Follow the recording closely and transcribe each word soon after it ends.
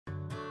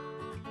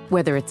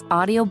Whether it's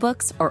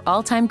audiobooks or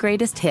all-time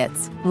greatest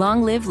hits,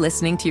 long live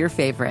listening to your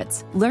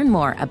favorites. Learn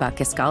more about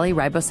Kisqali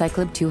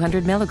Ribociclib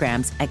 200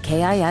 milligrams at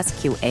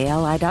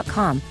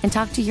KISQALI.com and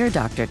talk to your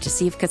doctor to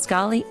see if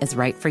Kisqali is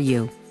right for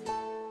you.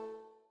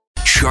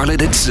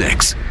 Charlotte at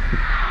 6.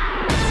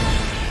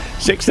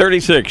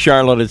 6:36,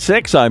 Charlotte at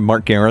 6. I'm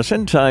Mark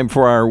Garrison. Time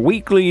for our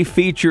weekly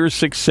feature,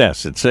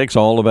 Success at 6,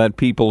 all about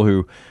people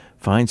who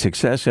find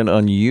success in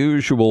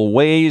unusual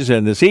ways.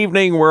 And this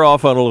evening, we're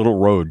off on a little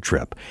road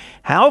trip.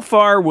 How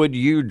far would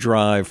you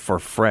drive for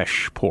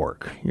fresh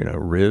pork? You know,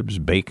 ribs,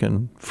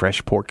 bacon,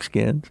 fresh pork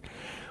skins?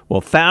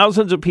 Well,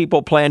 thousands of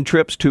people plan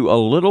trips to a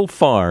little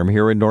farm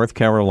here in North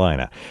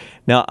Carolina.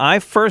 Now, I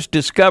first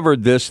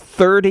discovered this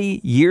 30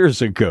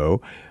 years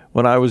ago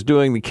when I was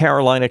doing the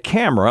Carolina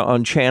Camera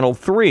on Channel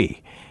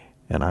 3.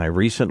 And I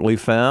recently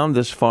found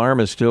this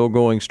farm is still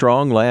going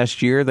strong.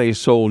 Last year, they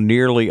sold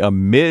nearly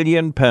 1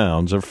 million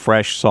pounds of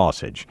fresh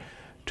sausage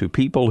to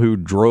people who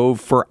drove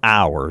for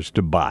hours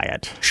to buy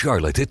it.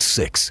 Charlotte at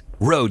 6.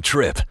 Road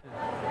trip.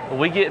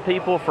 We get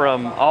people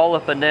from all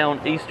up and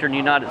down eastern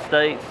United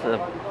States,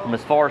 from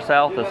as far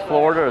south as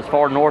Florida, as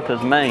far north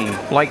as Maine.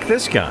 Like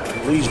this guy.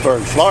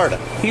 Leesburg, Florida.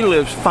 He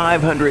lives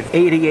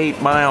 588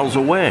 miles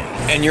away.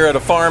 And you're at a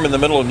farm in the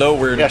middle of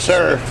nowhere. Yes,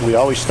 sir. We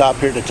always stop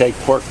here to take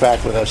pork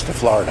back with us to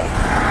Florida.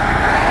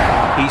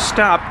 He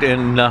stopped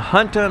in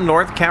Nahunta,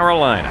 North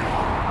Carolina.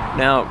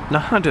 Now,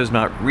 Nahunta's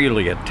not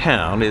really a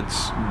town.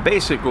 It's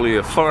basically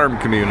a farm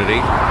community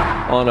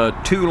on a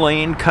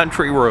 2-lane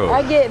country road.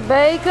 I get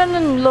bacon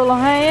and little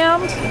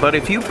hams. But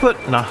if you put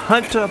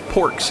Nahunta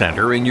Pork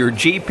Center in your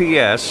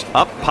GPS,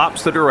 up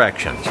pops the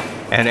directions.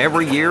 And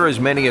every year, as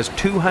many as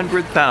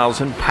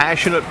 200,000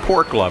 passionate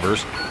pork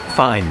lovers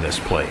find this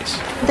place.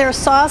 Their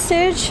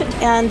sausage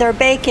and their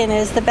bacon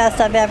is the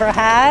best I've ever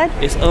had.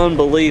 It's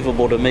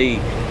unbelievable to me.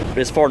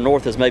 As far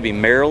north as maybe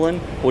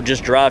Maryland, we'll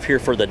just drive here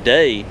for the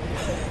day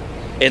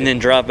and then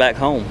drive back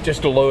home.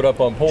 Just to load up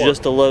on pork?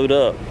 Just to load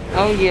up.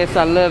 Oh yes,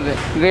 I love it.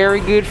 Very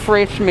good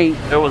fresh meat.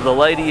 There was a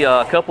lady,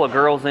 a couple of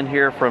girls in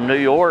here from New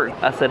York.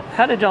 I said,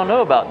 how did y'all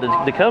know about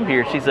to come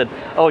here? She said,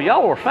 oh,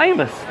 y'all were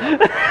famous.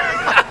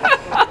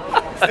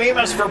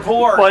 Famous for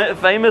pork.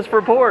 Famous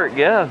for pork,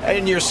 yeah.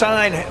 And your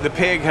sign, the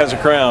pig has a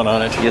crown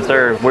on it. Yes,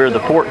 sir. We're the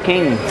Pork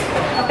King.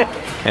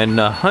 And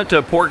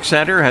Nahunta Pork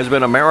Center has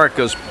been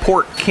America's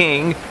pork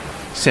king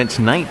since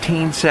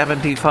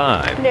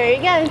 1975. There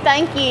you go.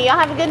 Thank you. Y'all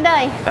have a good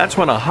day. That's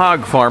when a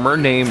hog farmer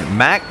named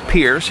Mac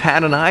Pierce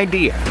had an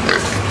idea.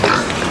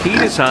 He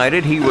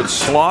decided he would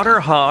slaughter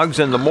hogs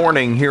in the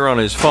morning here on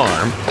his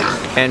farm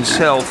and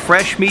sell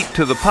fresh meat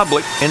to the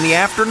public in the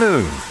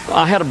afternoon.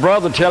 I had a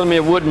brother telling me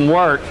it wouldn't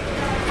work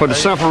for the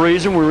simple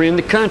reason we were in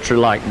the country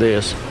like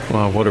this.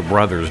 Well, what do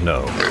brothers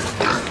know?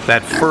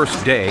 That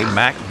first day,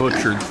 Mac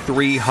butchered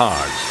 3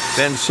 hogs,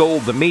 then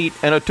sold the meat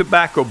in a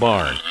tobacco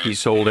barn. He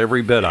sold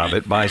every bit of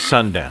it by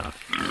sundown.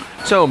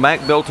 So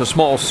Mac built a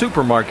small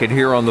supermarket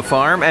here on the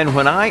farm, and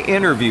when I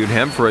interviewed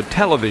him for a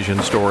television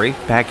story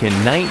back in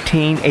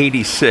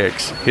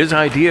 1986, his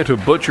idea to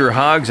butcher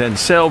hogs and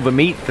sell the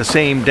meat the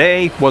same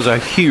day was a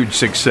huge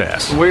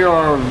success. We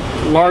are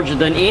larger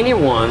than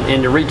anyone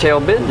in the retail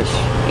business,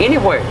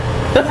 anywhere.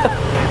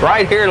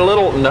 Right here in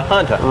Little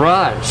Nahunta.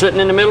 Right, sitting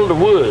in the middle of the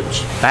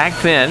woods. Back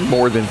then,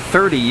 more than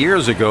 30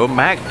 years ago,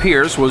 Mac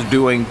Pierce was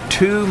doing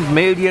 $2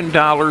 million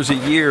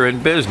a year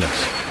in business.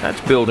 That's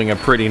building a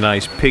pretty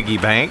nice piggy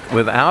bank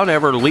without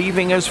ever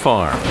leaving his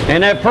farm.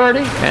 Ain't that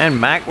pretty?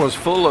 And Mac was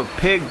full of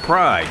pig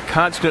pride,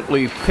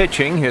 constantly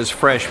pitching his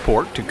fresh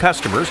pork to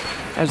customers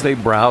as they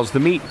browsed the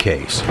meat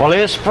case. Well,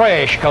 it's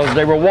fresh because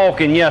they were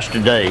walking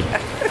yesterday.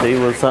 He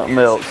was something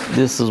else.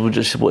 This is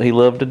just what he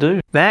loved to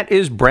do. That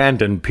is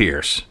Brandon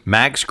Pierce,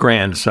 Mac's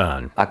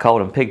grandson. I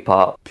called him Pig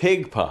Pop.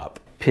 Pig Pop.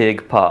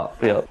 Pig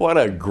Pop, yep. What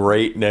a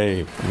great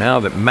name. Now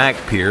that Mac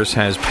Pierce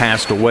has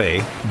passed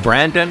away,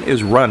 Brandon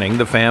is running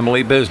the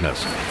family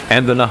business.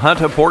 And the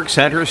Nahunta Pork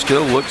Center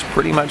still looks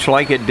pretty much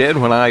like it did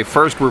when I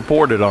first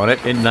reported on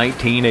it in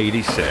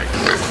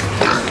 1986.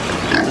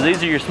 So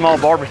these are your small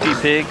barbecue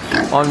pigs.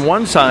 On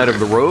one side of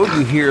the road,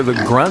 you hear the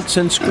grunts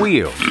and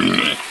squeals.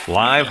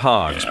 Live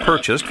hogs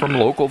purchased from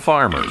local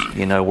farmers.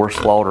 You know, we're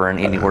slaughtering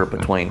anywhere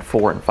between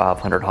 400 and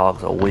 500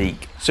 hogs a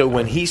week. So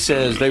when he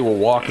says they were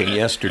walking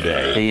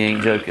yesterday... He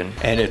ain't joking.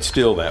 And it's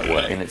still that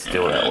way. And it's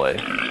still that way.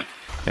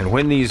 And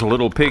when these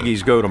little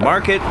piggies go to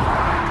market,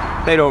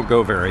 they don't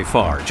go very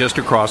far, just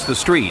across the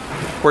street,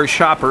 where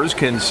shoppers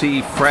can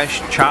see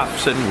fresh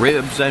chops and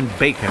ribs and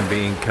bacon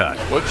being cut.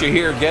 What you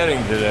here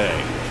getting today?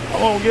 I'm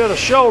gonna get a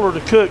shoulder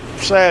to cook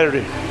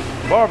Saturday.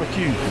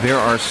 Barbecue. There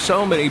are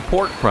so many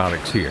pork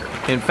products here.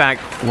 In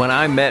fact, when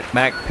I met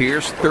Mac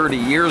Pierce 30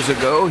 years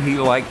ago, he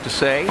liked to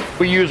say,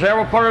 we use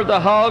every part of the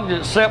hog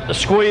except the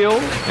squeal.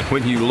 And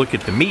when you look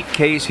at the meat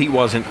case, he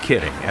wasn't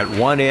kidding. At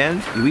one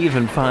end, you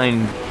even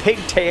find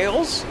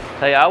pigtails.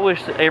 Hey, I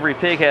wish every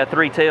pig had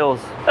 3 tails.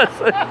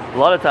 A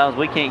lot of times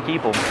we can't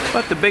keep them.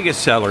 But the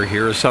biggest seller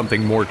here is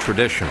something more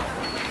traditional.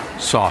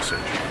 Sausage.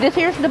 This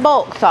here's the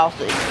bulk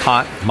sausage.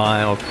 Hot,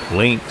 mild,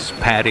 links,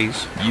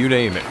 patties, you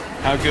name it.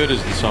 How good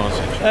is the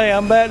sausage? Hey,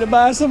 I'm about to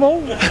buy some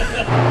more.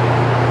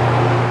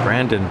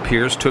 Brandon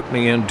Pierce took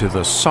me into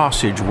the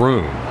sausage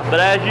room. But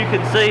as you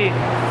can see,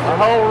 the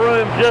whole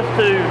room just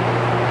to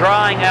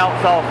drying out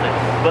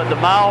sausage. But the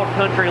Mild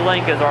Country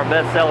Link is our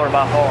best seller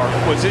by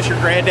far. Was this your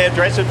granddad's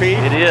recipe?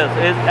 It is.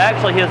 It's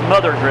actually his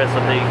mother's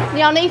recipe.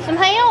 Y'all need some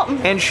help?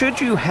 And should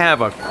you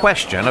have a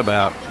question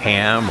about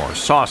ham or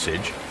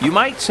sausage, you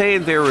might say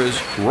there is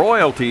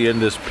royalty in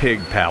this pig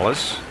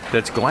palace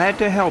that's glad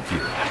to help you.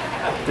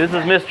 This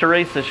is Miss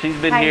Teresa. She's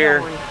been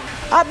here.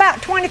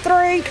 About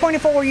 23,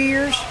 24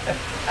 years.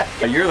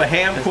 You're the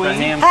ham queen? The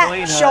ham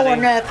queen, Sure honey.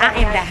 enough, I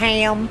am the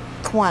ham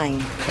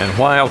queen. And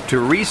while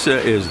Teresa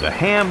is the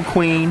ham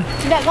queen,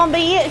 Is that gonna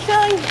be it,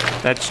 Shug?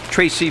 that's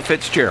Tracy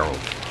Fitzgerald.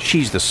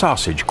 She's the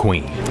sausage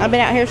queen. I've been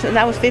out here since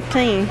I was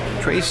 15.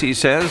 Tracy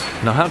says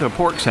Nahunta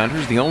Pork Center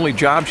is the only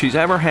job she's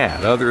ever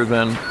had other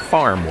than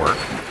farm work.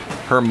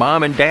 Her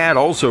mom and dad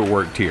also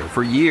worked here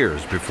for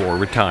years before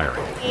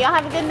retiring. Y'all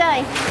have a good day.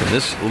 In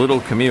this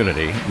little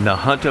community,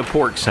 Nahunta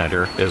Pork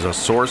Center is a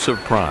source of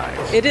pride.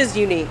 It is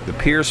unique. The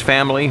Pierce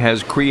family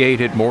has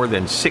created more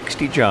than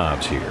 60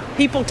 jobs here.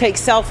 People take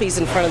selfies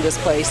in front of this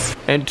place.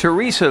 And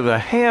Teresa, the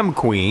ham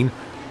queen,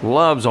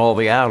 loves all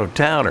the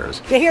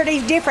out-of-towners. You hear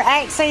these different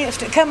accents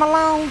that come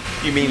along?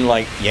 You mean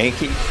like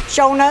Yankee?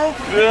 Sure enough.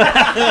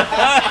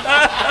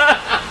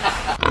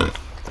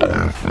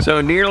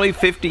 So nearly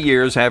 50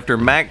 years after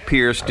Mac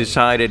Pierce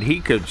decided he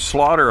could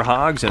slaughter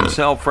hogs and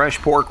sell fresh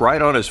pork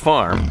right on his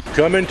farm,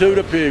 Coming to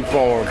the pig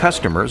farm.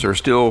 customers are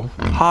still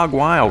hog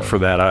wild for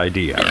that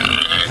idea.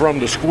 From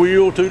the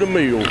squeal to the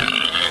meal.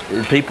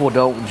 People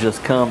don't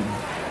just come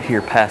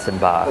here passing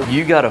by.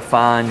 You got to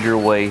find your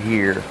way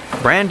here.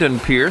 Brandon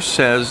Pierce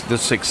says the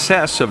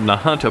success of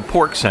Nahunta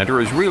Pork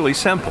Center is really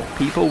simple.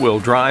 People will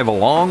drive a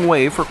long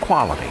way for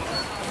quality.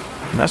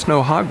 And that's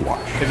no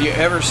hogwash. Have you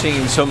ever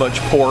seen so much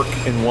pork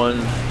in one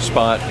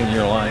spot in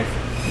your life?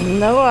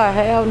 No, I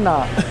have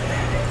not.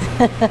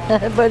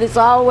 But it's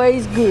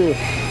always good.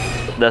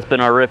 That's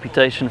been our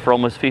reputation for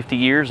almost 50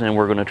 years, and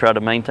we're going to try to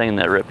maintain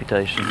that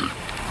reputation.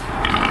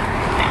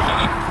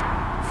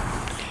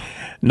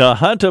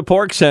 Nahunta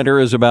Pork Center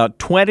is about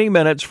 20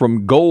 minutes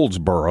from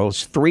Goldsboro.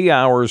 It's 3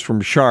 hours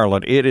from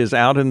Charlotte. It is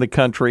out in the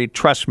country.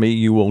 Trust me,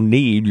 you will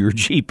need your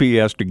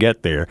GPS to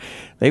get there.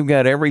 They've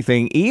got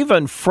everything,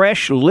 even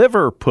fresh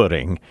liver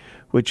pudding,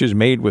 which is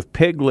made with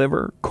pig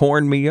liver,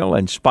 cornmeal,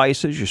 and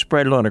spices. You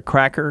spread it on a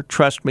cracker.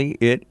 Trust me,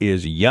 it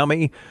is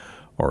yummy.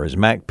 Or as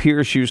Mac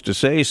Pierce used to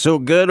say, so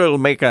good it'll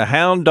make a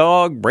hound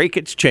dog break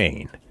its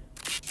chain.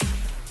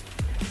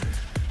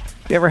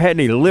 You ever had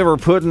any liver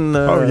pudding?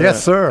 Oh,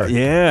 yes, sir.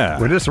 Yeah.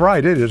 When it's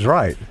right, it is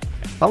right.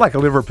 I like a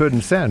liver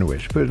pudding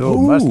sandwich. Put a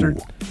little mustard,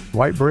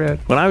 white bread.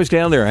 When I was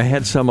down there, I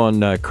had some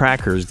on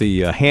crackers.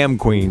 The ham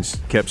queens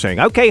kept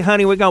saying, okay,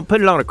 honey, we're going to put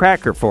it on a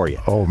cracker for you.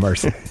 Oh,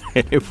 mercy.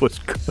 And it was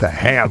good. The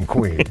ham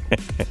queen.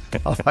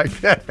 I like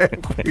that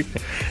ham queen.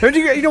 And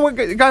you know what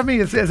got me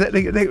is that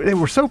they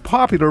were so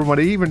popular when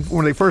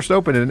they first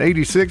opened in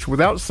 '86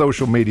 without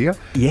social media.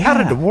 Yeah. How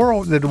did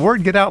the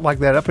word get out like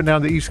that up and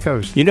down the East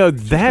Coast? You know,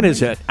 that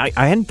is I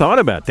hadn't thought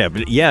about that.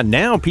 But yeah,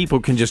 now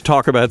people can just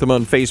talk about them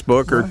on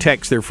Facebook or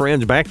text their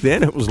friends. Back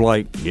then it was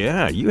like,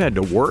 yeah, you had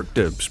to work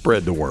to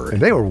spread the word.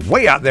 And they were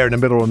way out there in the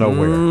middle of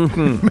nowhere.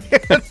 Mm-hmm.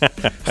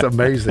 It's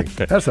amazing.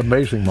 That's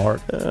amazing, Mark.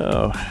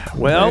 Oh,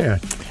 well,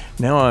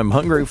 now I'm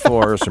hungry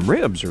for some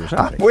ribs or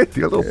something. I'm with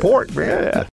you, a little pork, man. Yeah.